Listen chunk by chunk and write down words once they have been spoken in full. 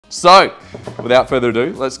So, without further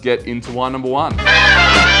ado, let's get into wine number one.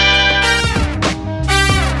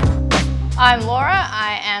 I'm Laura,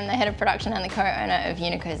 I am the head of production and the co-owner of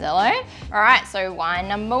Unicozello. All right, so wine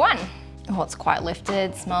number one. Oh, it's quite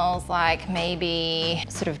lifted, smells like maybe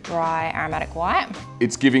sort of dry aromatic white.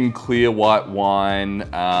 It's giving clear white wine,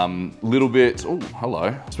 little bit, oh,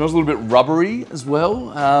 hello. Smells a little bit rubbery as well.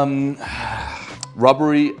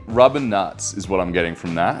 Rubber nuts is what I'm getting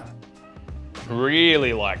from that.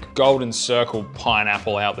 Really like golden circle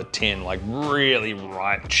pineapple out the tin, like really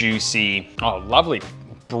ripe, juicy. Oh, lovely.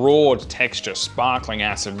 Broad texture, sparkling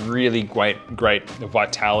acid, really great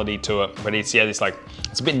vitality to it. But it's, yeah, it's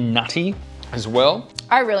a bit nutty as well.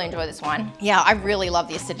 I really enjoy this wine. Yeah, I really love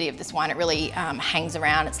the acidity of this wine. It really hangs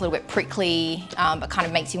around. It's a little bit prickly, but kind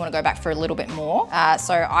of makes you want to go back for a little bit more.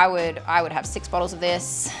 So I would have 6 bottles of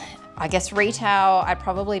this. I guess retail, I'd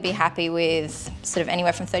probably be happy with sort of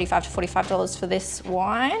anywhere from $35 to $45 for this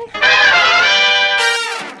wine.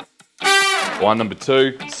 Wine number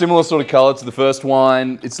two, similar sort of color to the first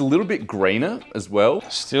wine. It's a little bit greener as well.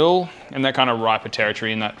 Still in that kind of riper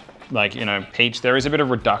territory, in that, like, you know, peach. There is a bit of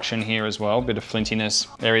reduction here as well, a bit of flintiness.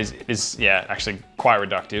 There is yeah, actually quite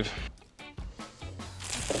reductive.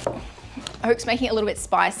 Oak's making it a little bit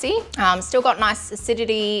spicy. Still got nice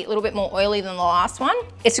acidity, a little bit more oily than the last one.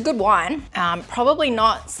 It's a good wine. Probably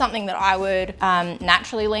not something that I would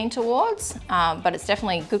naturally lean towards, but it's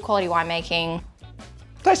definitely good quality winemaking.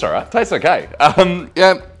 Tastes all right, tastes okay.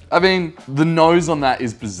 Yeah, I mean, the nose on that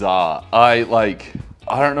is bizarre.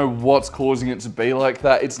 I don't know what's causing it to be like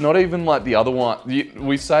that. It's not even like the other one.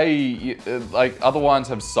 We say like other wines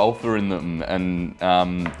have sulfur in them, and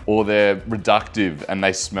or they're reductive and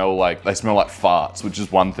they smell like farts, which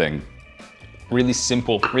is one thing. Really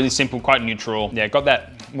simple, quite neutral. Yeah, got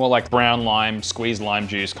that more like brown lime, squeezed lime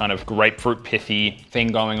juice, kind of grapefruit pithy thing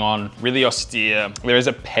going on. Really austere. There is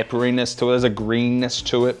a pepperiness to it, there's a greenness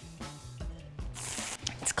to it.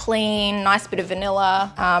 It's clean, nice bit of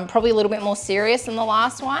vanilla, probably a little bit more serious than the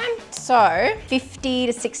last wine. So $50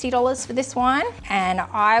 to $60 for this wine. And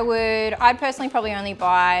I'd personally probably only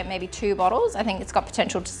buy maybe 2 bottles. I think it's got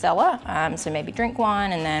potential to cellar. So maybe drink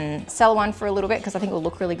one and then sell one for a little bit because I think it will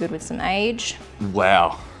look really good with some age.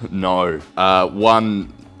 Wow, no.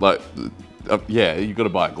 Yeah, you got to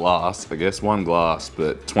buy a glass, I guess, 1 glass,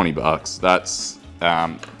 but 20 bucks. That's,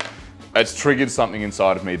 it's triggered something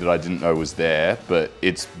inside of me that I didn't know was there, but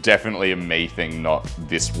it's definitely a me thing, not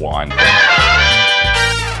this wine.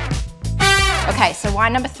 Okay, so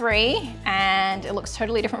wine number 3, and it looks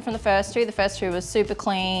totally different from the first 2. The first 2 was super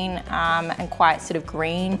clean and quite sort of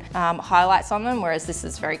green highlights on them, whereas this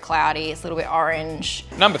is very cloudy, it's a little bit orange.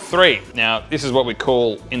 Number 3, now this is what we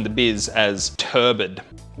call in the biz as turbid.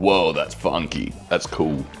 Whoa, that's funky. That's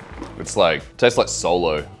cool. It's like, tastes like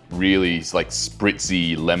Solo. Really like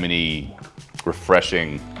spritzy, lemony,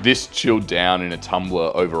 refreshing. This chilled down in a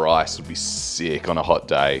tumbler over ice would be sick on a hot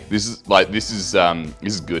day. This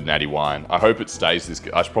is good natty wine. I hope it stays this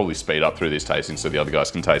good. I should probably speed up through this tasting so the other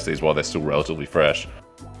guys can taste these while they're still relatively fresh.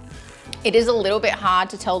 It is a little bit hard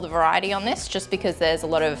to tell the variety on this just because there's a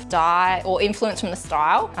lot of dye or influence from the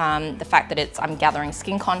style. The fact that I'm gathering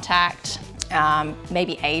skin contact,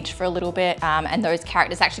 maybe aged for a little bit, and those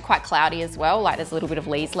characters actually quite cloudy as well. Like there's a little bit of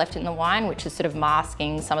lees left in the wine, which is sort of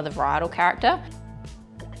masking some of the varietal character.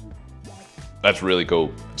 That's really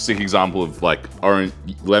cool. Sick example of like orange,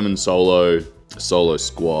 lemon solo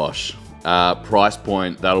squash. Price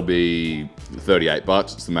point, that'll be 38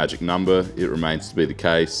 bucks. It's the magic number. It remains to be the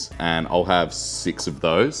case, and I'll have 6 of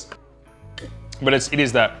those. But it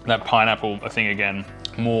is that pineapple thing again.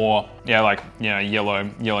 More, yeah, like, you know, yellow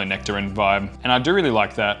nectarine vibe. And I do really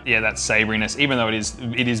like that, yeah, that savoriness, even though it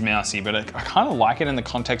is mousy, but I kind of like it in the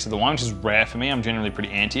context of the wine, which is rare for me. I'm generally pretty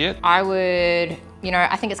anti it. I would, you know,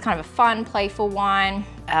 I think it's kind of a fun, playful wine.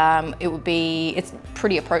 It's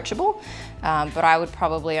pretty approachable, but I would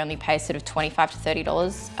probably only pay sort of $25 to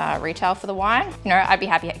 $30 retail for the wine. You know, I'd be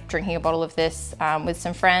happy drinking a bottle of this with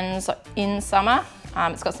some friends in summer.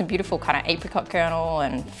 It's got some beautiful kind of apricot kernel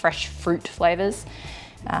and fresh fruit flavors.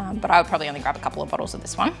 But I would probably only grab a couple of bottles of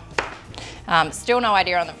this one. Still no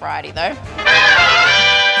idea on the variety though.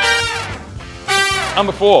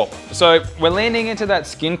 Number 4. So we're leaning into that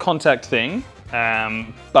skin contact thing,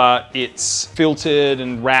 but it's filtered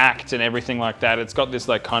and racked and everything like that. It's got this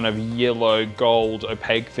like kind of yellow gold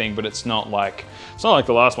opaque thing, but it's not like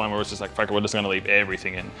the last one where it's just like, fuck it, we're just gonna leave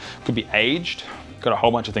everything in. Could be aged. Got a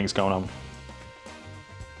whole bunch of things going on.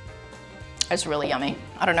 It's really yummy.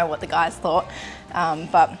 I don't know what the guys thought,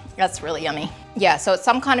 but that's really yummy. Yeah, so it's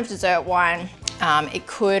some kind of dessert wine.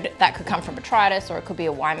 That could come from botrytis, or it could be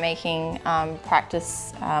a winemaking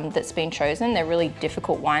practice that's been chosen. They're really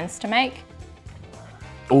difficult wines to make.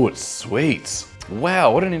 Oh, it's sweet.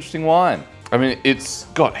 Wow, what an interesting wine. I mean, it's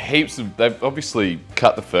got heaps of, they've obviously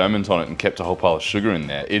cut the ferment on it and kept a whole pile of sugar in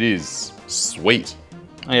there. It is sweet.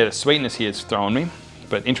 Oh yeah, the sweetness here is throwing me,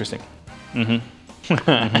 but interesting.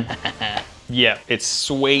 Yeah, it's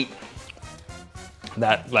sweet.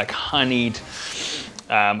 That like honeyed,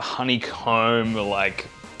 honeycomb, like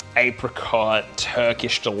apricot,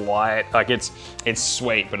 Turkish delight. Like it's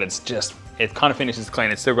sweet, but it kind of finishes clean.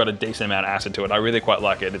 It's still got a decent amount of acid to it. I really quite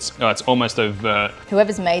like it. It's almost overt.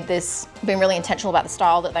 Whoever's made this, been really intentional about the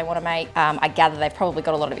style that they want to make. I gather they've probably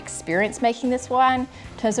got a lot of experience making this wine.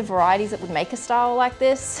 In terms of varieties that would make a style like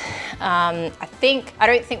this, I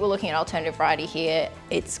don't think we're looking at alternative variety here.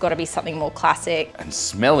 It's got to be something more classic. And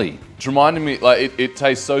smelly. It's reminding me, like, it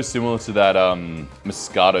tastes so similar to that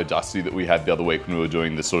Moscato Dusty that we had the other week when we were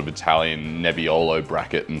doing the sort of Italian Nebbiolo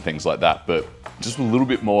bracket and things like that, but just a little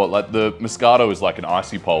bit more, like the Moscato is like an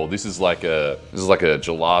icy pole. This is like a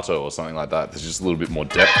gelato or something like that. There's just a little bit more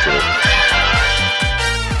depth to it.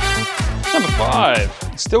 Number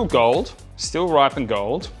 5, still gold, still ripened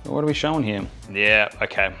gold. What are we showing here? Yeah,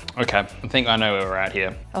 okay. I think I know where we're at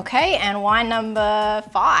here. Okay, and wine number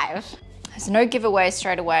 5. There's no giveaway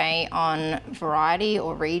straight away on variety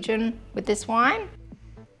or region with this wine.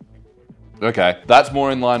 Okay, that's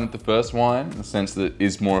more in line with the first wine, in the sense that it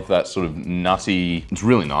is more of that sort of nutty, it's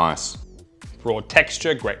really nice. Broad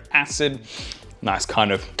texture, great acid, nice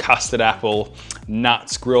kind of custard apple,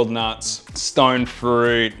 nuts, grilled nuts, stone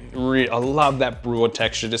fruit. I love that broad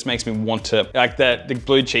texture. Just makes me want to, like the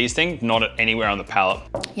blue cheese thing, not anywhere on the palate.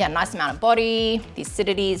 Yeah, nice amount of body. The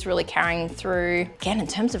acidity is really carrying through. Again, in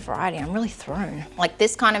terms of variety, I'm really thrown. Like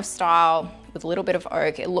this kind of style, with a little bit of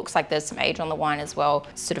oak. It looks like there's some age on the wine as well.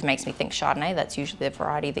 Sort of makes me think Chardonnay. That's usually the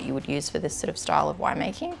variety that you would use for this sort of style of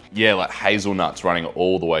winemaking. Yeah, like hazelnuts running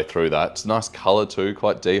all the way through that. It's a nice color too,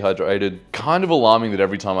 quite dehydrated. Kind of alarming that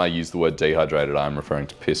every time I use the word dehydrated, I'm referring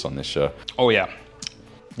to piss on this show. Oh yeah,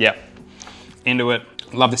 yeah, into it.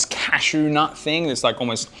 Love this cashew nut thing. It's like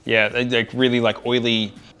almost, yeah, like really like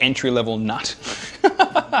oily entry-level nut. But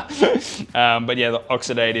yeah, the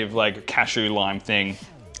oxidative like cashew lime thing.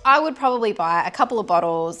 I would probably buy a couple of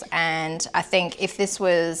bottles, and I think if this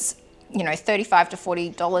was, you know, $35 to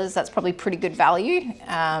 $40, that's probably pretty good value.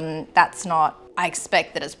 That's not, I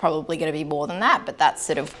expect that it's probably going to be more than that, but that's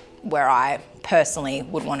sort of where I personally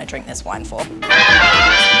would want to drink this wine for.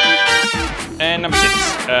 And number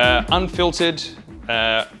 6, unfiltered,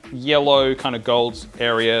 yellow kind of gold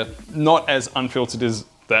area. Not as unfiltered as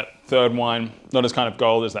that third wine, not as kind of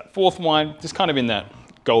gold as that fourth wine, just kind of in that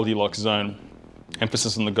Goldilocks zone.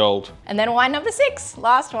 Emphasis on the gold. And then wine number 6,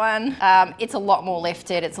 last one. It's a lot more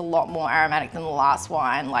lifted. It's a lot more aromatic than the last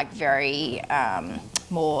wine, like very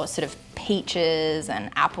more sort of peaches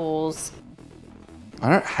and apples. I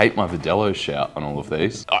don't hate my Verdelho shout on all of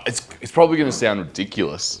these. It's probably going to sound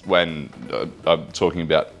ridiculous when I'm talking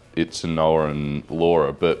about it to Noah and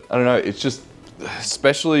Laura, but I don't know, it's just,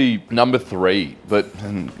 especially number 3, but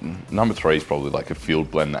number 3 is probably like a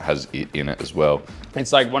field blend that has it in it as well.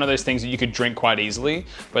 It's like one of those things that you could drink quite easily,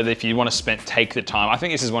 but if you want to take the time, I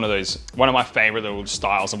think this is one of my favorite little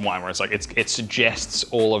styles of wine where it's like, it suggests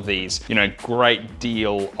all of these, you know, great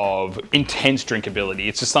deal of intense drinkability.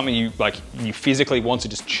 It's just something you physically want to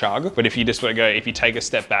just chug, but if you just if you take a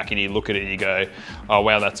step back and you look at it, you go, oh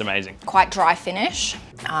wow, that's amazing. Quite dry finish.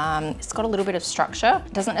 It's got a little bit of structure.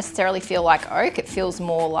 It doesn't necessarily feel like oak. It feels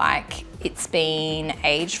more like it's been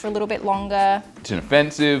aged for a little bit longer. It's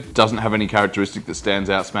inoffensive, doesn't have any characteristic that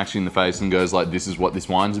stands out, smacks you in the face and goes like, this is what this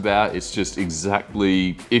wine's about. It's just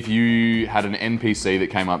exactly, if you had an NPC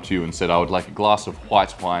that came up to you and said, I would like a glass of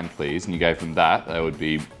white wine, please, and you gave them that, they would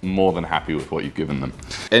be more than happy with what you've given them.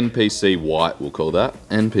 NPC white, we'll call that.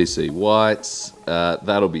 NPC whites,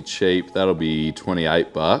 that'll be cheap. That'll be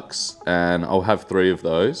 28 bucks, and I'll have 3 of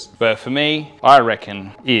those. But for me, I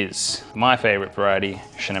reckon is my favorite variety,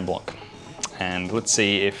 Chenin Blanc. And let's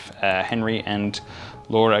see if Henry and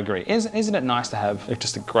Laura agree. Isn't it nice to have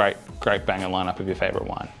just a great banger lineup of your favorite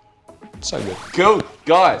wine? So good. Cool,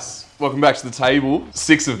 guys. Welcome back to the table.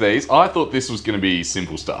 6 of these. I thought this was gonna be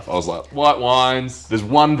simple stuff. I was like, white wines, there's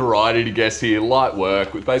one variety to guess here, light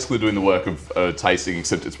work. We're basically doing the work of tasting,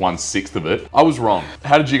 except it's 1/6 of it. I was wrong.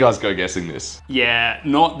 How did you guys go guessing this? Yeah,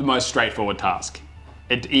 not the most straightforward task.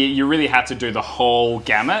 You really had to do the whole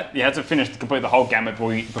gamut. You had to complete the whole gamut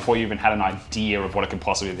before you even had an idea of what it could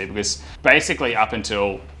possibly be, because basically up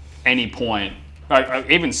until any point,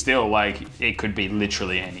 even still, like, it could be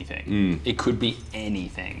literally anything. It could be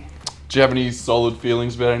anything. Do you have any solid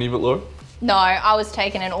feelings about any of it, Laura? No, I was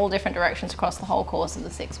taken in all different directions across the whole course of the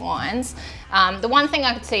 6 wines. The one thing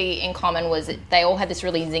I could see in common was that they all had this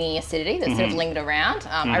really zingy acidity that sort of lingered around.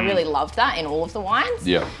 I really loved that in all of the wines.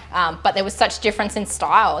 Yeah. But there was such difference in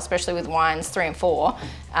style, especially with wines 3 and 4.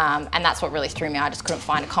 And that's what really threw me. I just couldn't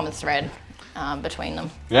find a common thread between them.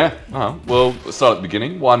 Yeah. Well, let's start at the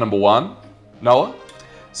beginning. Wine number 1, Noah.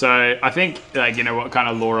 So I think, like, you know, what kind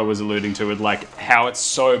of Laura was alluding to with like how it's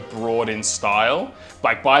so broad in style.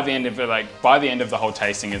 Like by the end of the whole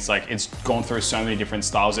tasting, it's like it's gone through so many different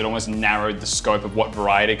styles. It almost narrowed the scope of what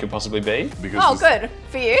variety it could possibly be. Because good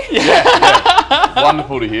for you. Yeah.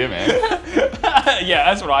 Wonderful to hear, man. Yeah,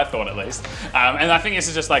 that's what I thought at least. And I think this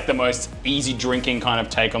is just like the most easy drinking kind of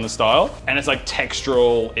take on the style. And it's like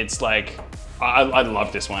textural. It's like, I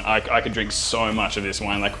love this one. I could drink so much of this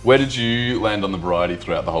wine. Like, where did you land on the variety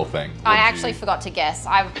throughout the whole thing? I actually forgot to guess.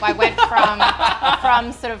 I went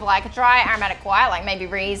from sort of like a dry aromatic white, like maybe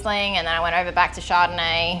Riesling, and then I went over back to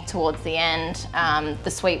Chardonnay towards the end.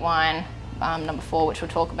 The sweet wine, number 4, which we'll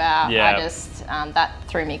talk about. Yeah. That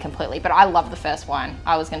threw me completely. But I love the first wine.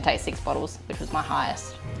 I was going to take 6 bottles, which was my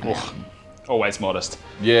highest. Always modest.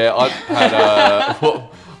 Yeah, I had.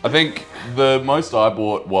 I think the most I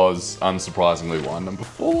bought was, unsurprisingly, wine number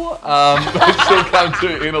 4, which we'll come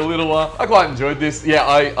to in a little while. I quite enjoyed this. Yeah,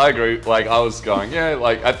 I agree. Like, I was going, yeah,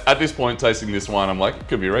 like, at this point, tasting this wine, I'm like, it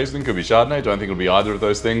could be Riesling, could be Chardonnay. Don't think it'll be either of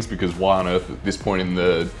those things, because why on earth, at this point in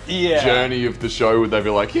the journey of the show, would they be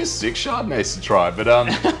like, here's 6 Chardonnays to try? But,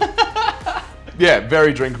 yeah,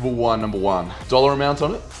 very drinkable wine number 1. Dollar amount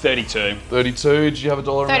on it? 32. 32. Did you have a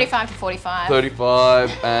dollar amount? 35 to 45.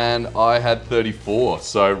 35, and I had 34.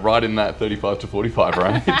 So right in that 35 to 45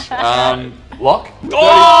 range. Lock? 33.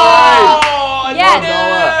 Oh, yes,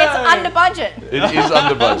 it's under budget. It is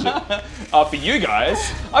under budget. For you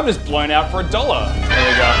guys, I'm just blown out for $1. There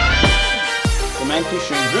we go. Domaine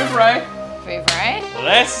Vouvray. Vouvray.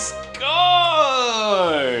 Let's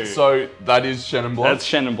go! So that is Chenin Blanc? That's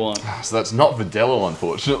Chenin Blanc. So that's not Verdelho,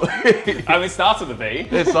 unfortunately. I mean, it starts with a V.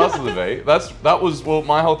 It starts with a V. That was, well,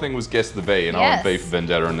 my whole thing was guess the V, and I went V for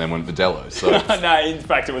Vendetta and then went Verdelho. So no, in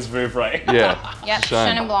fact, it was Vouvray. Yeah. Yep,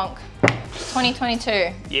 Chenin Blanc.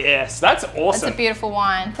 2022. Yes, that's awesome. That's a beautiful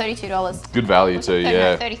wine. $32. Good value too,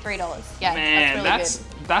 yeah. $33. Yeah, man, that's really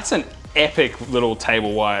good. That's an epic little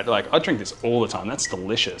table wine. Like, I drink this all the time. That's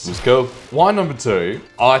delicious. Let's go. Wine number 2,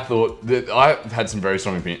 I thought that I had some very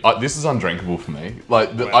strong opinions. This is undrinkable for me.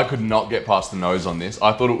 Like, I could not get past the nose on this.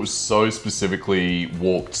 I thought it was so specifically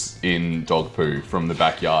walked in dog poo from the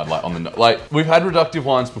backyard. Like, on the like, we've had reductive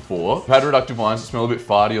wines before. We've had reductive wines that smell a bit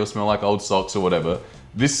farty or smell like old socks or whatever.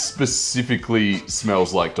 This specifically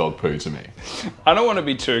smells like dog poo to me. I don't want to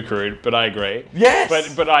be too crude, but I agree. Yes.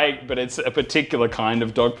 But it's a particular kind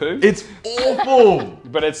of dog poo. It's awful.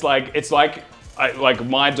 But it's like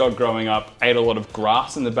my dog growing up ate a lot of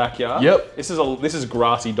grass in the backyard. Yep. This is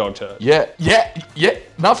grassy dog turd. Yeah.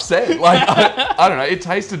 Enough said. Like, I don't know. It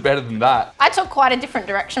tasted better than that. I took quite a different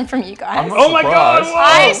direction from you guys. I'm not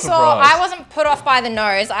surprised. My God! I wasn't put off by the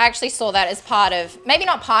nose. I actually saw that as part of, maybe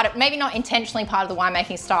not intentionally part of the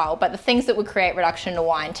winemaking style, but the things that would create reduction in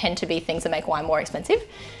wine tend to be things that make wine more expensive.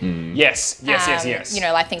 Yes. You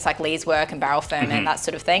know, like things like lees work and barrel ferment, that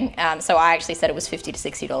sort of thing. So I actually said it was $50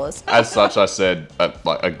 to $60. As such, I said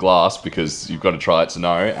like a glass, because you've got to try it to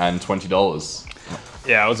know, and $20.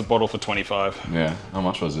 Yeah, it was a bottle for 25. Yeah, how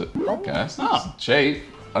much was it? Okay, it's cheap.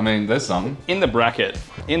 I mean, there's something. In the bracket.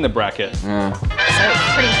 Yeah. So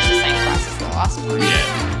it's pretty much the same price as the last one.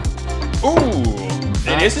 Yeah.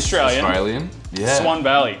 Ooh, it is Australian. Yeah. Swan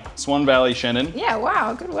Valley Chenin. Yeah,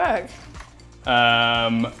 wow, good work.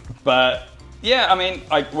 But yeah, I mean,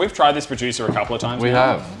 like, we've tried this producer a couple of times. We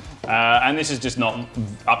now. have. And this is just not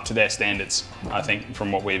up to their standards, I think,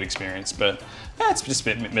 from what we've experienced. But yeah, it's just a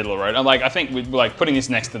bit middle of the road. And like, I think with like putting this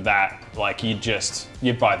next to that, like you'd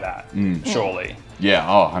buy that, surely. Yeah,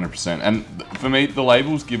 100%. And for me, the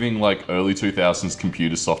label's giving like early 2000s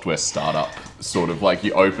computer software startup. Sort of like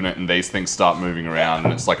you open it and these things start moving around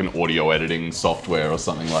and it's like an audio editing software or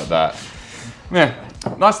something like that. Yeah,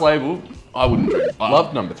 nice label. I wouldn't drink.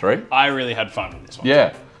 Loved number 3. I really had fun with this one.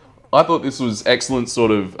 Yeah. I thought this was excellent,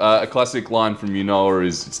 sort of, a classic line from you, Noah,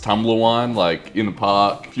 is it's tumbler wine, like in the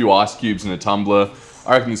park, a few ice cubes in a tumbler.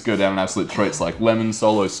 I reckon this go down an absolute treat. It's like lemon,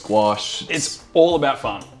 solo, squash. It's all about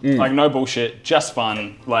fun. Like, no bullshit, just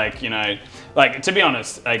fun. Like, you know, like, to be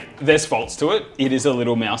honest, like, there's faults to it. It is a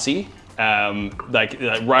little mousy. like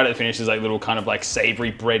right at the finish is like little kind of like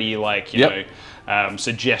savory bready, like, you know,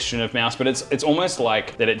 suggestion of mouse, but it's almost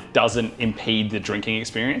like that it doesn't impede the drinking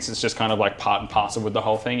experience. It's just kind of like part and parcel with the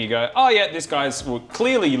whole thing. You go, oh yeah, this guy's, well,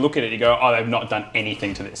 clearly you look at it, you go, oh, they've not done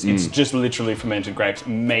anything to this. It's just literally fermented grapes,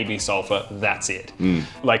 maybe sulfur, that's it.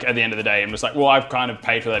 Like at the end of the day, I'm just like, well, I've kind of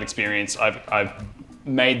paid for that experience. I've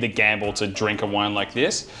made the gamble to drink a wine like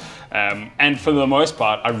this. And for the most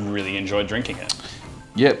part, I really enjoyed drinking it.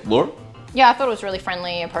 Yeah, Laura? Yeah, I thought it was really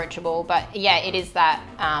friendly, approachable, but yeah, it is that,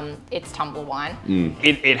 it's tumbler wine.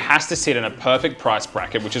 It has to sit in a perfect price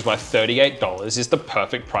bracket, which is why $38 is the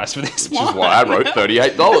perfect price for this wine. Which is why I wrote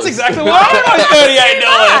 $38. That's exactly why I wrote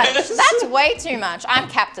 $38. That's way too much. I'm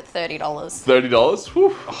capped at $30. $30?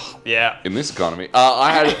 Whew. Yeah. In this economy.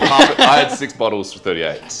 I had 6 bottles for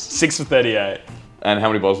 38. 6 for 38. And how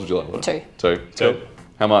many bottles would you like, Laura? 2. 2. Two.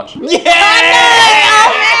 How much? Oh,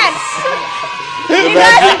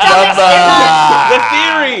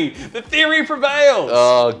 The theory prevails.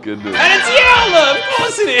 Oh, goodness. And it's Jauma, of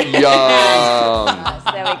course it is. Yum. Yes,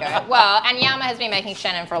 there we go. Well, and Jauma has been making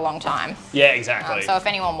Chenin for a long time. Yeah, exactly. So if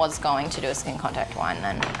anyone was going to do a skin contact wine,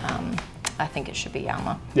 then I think it should be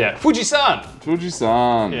Jauma. Yeah, Fujisan.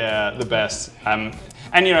 Fujisan. Yeah, the best.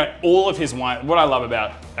 And you know, all of his wine, what I love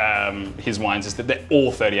about his wines is that they're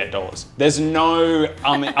all $38. There's no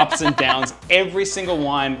ups and downs. Every single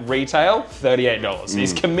wine retail, $38.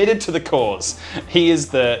 He's committed to the cause. He is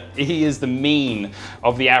the mean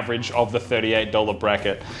of the average of the $38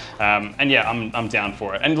 bracket. And yeah, I'm down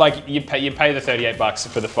for it. And like you pay the $38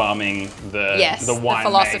 for the farming, the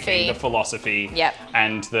wine making, the philosophy,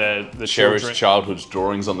 and the Cherished childhood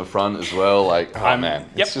drawings on the front as well. Like, oh man,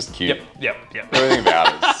 it's just cute. Yep. Everything about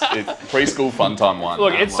it's preschool fun time wine.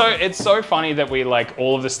 Look, it's so funny that we like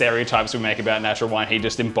all of the stereotypes we make about natural wine. He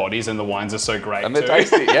just embodies, and the wines are so great. And they're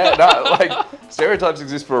tasty. Yeah, no, like stereotypes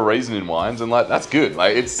exist for a reason in wines, and like that's good.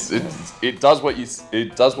 Like it does what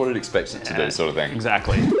it expects it to do, sort of thing.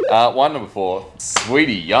 Exactly. Wine number 4,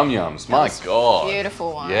 Sweetie Yum Yums. My God.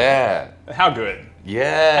 Beautiful wine. Yeah. How good?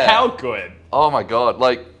 Yeah. How good? Oh my God.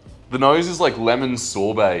 Like the nose is like lemon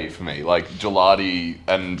sorbet for me, like gelati,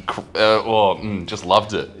 and just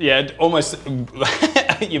loved it. Yeah, almost.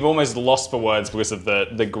 You've almost lost for words because of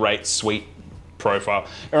the great sweet profile.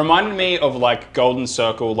 It reminded me of like Golden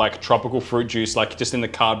Circle, like tropical fruit juice, like just in the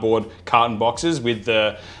cardboard carton boxes with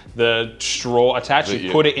the straw attached.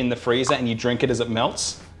 You put it in the freezer and you drink it as it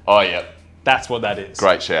melts. Oh yeah. That's what that is.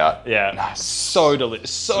 Great shout. Yeah. Nice. So delicious.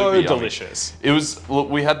 So delicious. It was, look,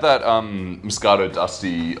 we had that Moscato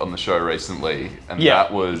Dusty on the show recently, and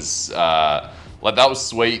that was that was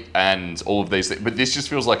sweet and all of these things, but this just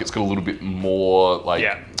feels like it's got a little bit more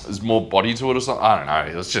there's more body to it or something. I don't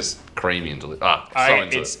know. It was just creamy and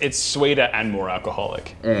delicious. It's sweeter and more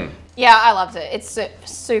alcoholic. Yeah, I loved it. It's a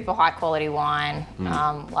super high quality wine.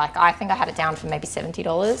 Like I think I had it down for maybe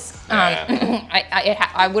 $70.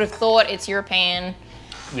 I would have thought it's European.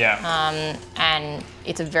 Yeah. And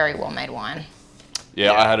it's a very well made wine.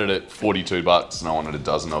 Yeah, I had it at $42 and I wanted a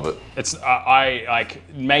dozen of it. It's I like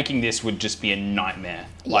making this would just be a nightmare.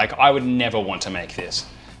 Yeah. Like I would never want to make this.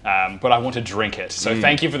 But I want to drink it. So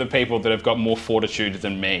thank you for the people that have got more fortitude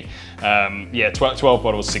than me. 12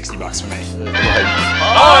 bottles, $60 for me. It's $90.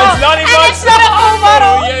 And it's not a full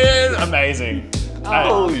bottle. Yeah, amazing.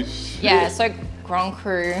 Holy shit. Yeah, so Grand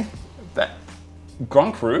Cru.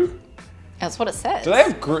 Grand Cru? That's what it says. Do they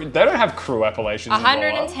have Cru? They don't have Cru appellations.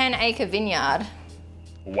 110 acre vineyard.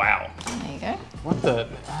 Wow. There you go. What the?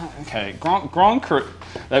 Okay, Grand Cru.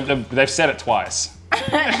 They've said it twice.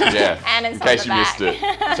 Yeah, and it's in case you missed it.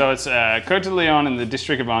 So it's Côte de Lion in the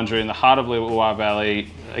district of Angers in the heart of the Loire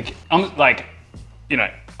Valley.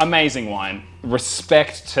 Amazing wine.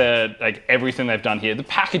 Respect to like everything they've done here. The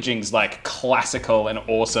packaging's like classical and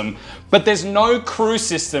awesome, but there's no cru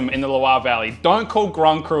system in the Loire Valley. Don't call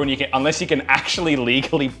Grand Cru unless you can actually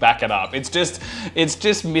legally back it up. It's just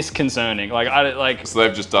misconcerning. So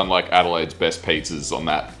they've just done like Adelaide's best pizzas on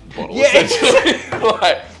that bottle. Yeah, essentially.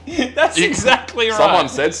 That's exactly right. Someone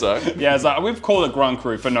said so. Yeah, it's like, we've called it Grand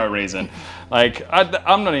Cru for no reason. Like,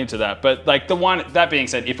 I'm not into that. But like the wine, that being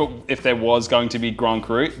said, if there was going to be Grand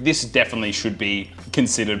Cru, this definitely should be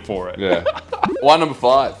considered for it. Yeah. Wine number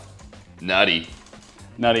 5, Nutty.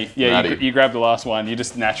 Nutty. Yeah, Nutty. You grabbed the last one. You're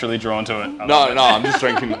just naturally drawn to it. No, I'm just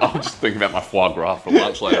thinking about my foie gras for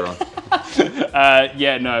lunch later on.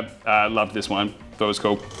 Loved this one. Thought it was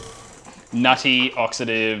cool. Nutty,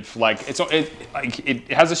 oxidative, like it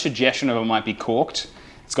has a suggestion of it might be corked.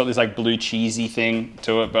 It's got this like blue cheesy thing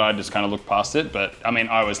to it, but I just kind of look past it. But I mean,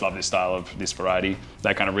 I always love this style of this variety,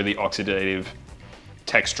 that kind of really oxidative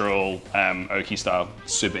textural, oaky style.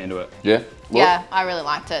 Super into it. Yeah. Yeah, I really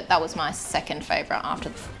liked it. That was my second favorite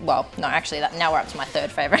after, well, no, actually, now we're up to my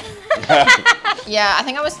third favorite. Yeah, I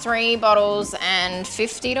think I was 3 bottles and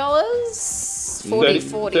 $50. 40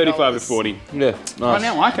 35 to 40. Yeah. Nice. Right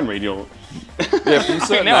now I can read your... Yeah, you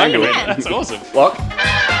said now I can read it. That's awesome. Look.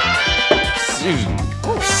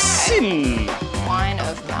 Sijnn. Wine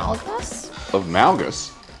of Malgus. Of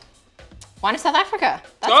Malgus. Wine of South Africa.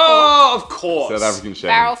 That's Oh, of course. South African cool.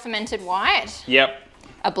 Chenin. Barrel fermented white. Yep.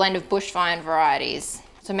 A blend of bush vine varieties.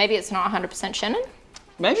 So maybe it's not 100% Chenin?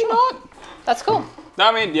 Maybe not. That's cool. No,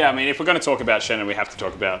 I mean, if we're going to talk about Chenin, we have to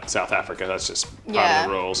talk about South Africa. That's just part of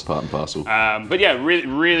the rules. Part and parcel. But yeah, really,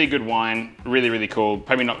 really good wine. Really, really cool.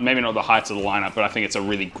 Maybe not the heights of the lineup, but I think it's a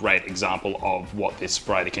really great example of what this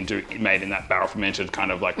variety can do, made in that barrel fermented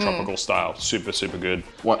kind of like tropical style. Super, super good.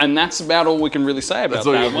 And that's about all we can really say about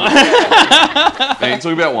that wine. And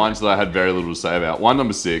talking about wines that I had very little to say about. Wine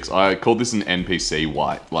number 6, I called this an NPC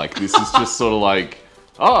white. Like, this is just sort of like,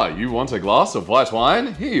 you want a glass of white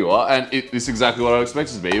wine? Here you are. And it's exactly what I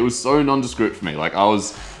expected it to be. It was so nondescript for me. Like, I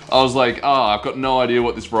was like, I've got no idea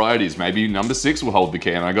what this variety is. Maybe number 6 will hold the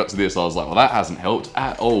key. And I got to this, I was like, well, that hasn't helped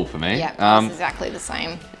at all for me. Yeah, it's exactly the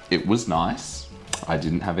same. It was nice. I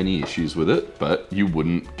didn't have any issues with it, but you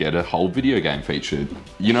wouldn't get a whole video game featured.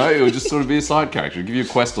 You know, it would just sort of be a side character, it'd give you a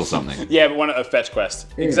quest or something. Yeah, but a fetch quest.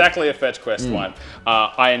 Exactly a fetch quest one.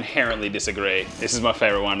 I inherently disagree. This is my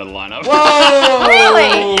favorite wine of the lineup. Whoa!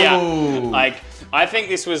 Really? Yeah. Like, I think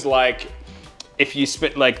this was like, if you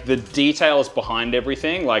spit like the details behind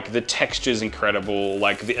everything, like the texture's incredible,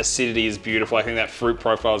 like the acidity is beautiful. I think that fruit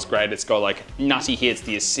profile is great. It's got like nutty hits,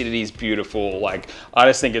 the acidity is beautiful. Like, I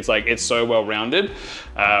just think it's so well rounded.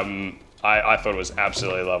 I thought it was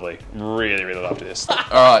absolutely lovely. Really, really loved this.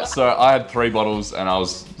 All right, so I had 3 bottles and I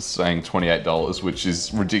was saying $28, which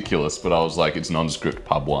is ridiculous, but I was like, it's nondescript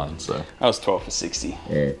pub wine, so. I was 12 for 60.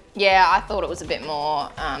 Yeah, I thought it was a bit more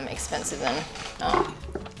expensive than...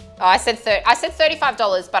 I said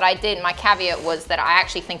 $35, but my caveat was that I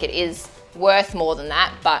actually think it is worth more than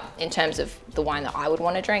that, but in terms of the wine that I would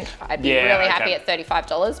want to drink, I'd be really happy at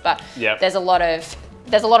 $35, but there's a lot of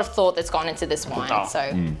thought that's gone into this wine, so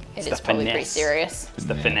it is probably pretty serious. It's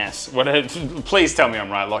the finesse. Please tell me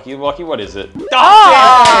I'm right, Lockie. Lockie, what is it? Nicely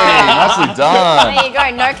done. There you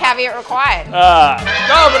go, no caveat required.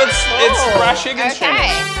 No, but it's Brash Higgins. Okay.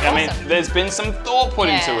 I mean, there's been some thought put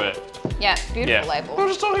into it. Yeah, beautiful label. We were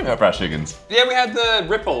just talking about Brash Higgins. Yeah, we had the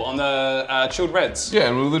Ripple on the chilled reds. Yeah,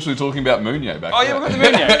 and we were literally talking about Meunier back Oh yeah, we got the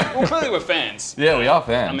Meunier. Well, clearly we're fans. Yeah, we are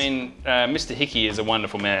fans. I mean, Mr. Hickey is a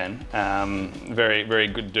wonderful man. Very, very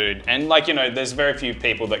good dude. And like, you know, there's very few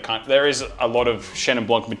people that there is a lot of Chenin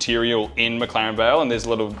Blanc material in McLaren Vale, and there's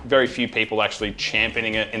very few people actually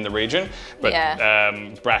championing it in the region. But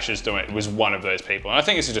Brash is doing it. Was one of those people. And I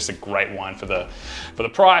think this is just a great wine for the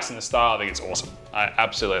price and the style. I think it's awesome. I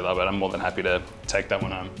absolutely love it. I'm more than happy to take that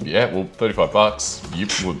one home. Yeah, well, $35. You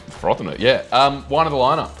were frothing it. Yeah. Wine of the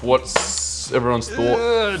lineup. What's everyone's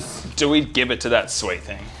thought? Do we give it to that sweet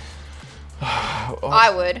thing?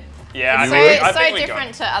 I would. Yeah, It's so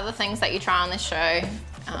different to other things that you try on this show.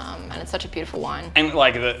 And it's such a beautiful wine. And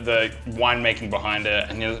like the winemaking behind it,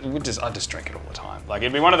 and I just drink it all the time. Like,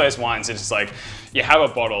 it'd be one of those wines that's just like, you have a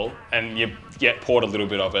bottle and you get poured a little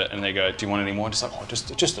bit of it and they go, do you want any more? Just like, just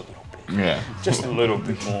a little bit. Yeah. Just a little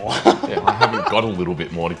bit more. Yeah, I haven't got a little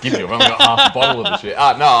bit more to give you. I've only got half a bottle of the shit.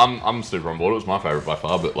 No, I'm super on board. It was my favourite by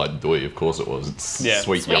far, but like Doi, of course it was. It's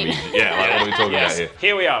sweet, yummy. Yeah, like, what are we talking about here?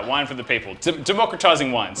 Here we are, wine for the people.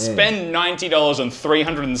 Democratizing wine. Spend $90 on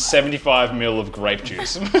 375 ml of grape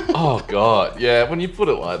juice. Oh God, yeah. When you put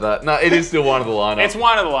it like that, no, it is still wine of the lineup. It's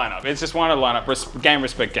wine of the lineup. It's just wine of the lineup. Game,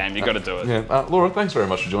 respect, game. You got to do it. Yeah, Laura, thanks very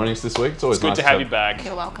much for joining us this week. It's always nice good to have you back.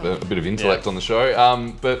 You're welcome. A bit of intellect on the show.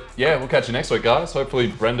 But yeah, we'll catch you next week, guys. Hopefully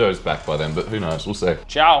Brendo's back by then, but who knows? We'll see.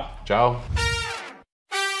 Ciao. Ciao.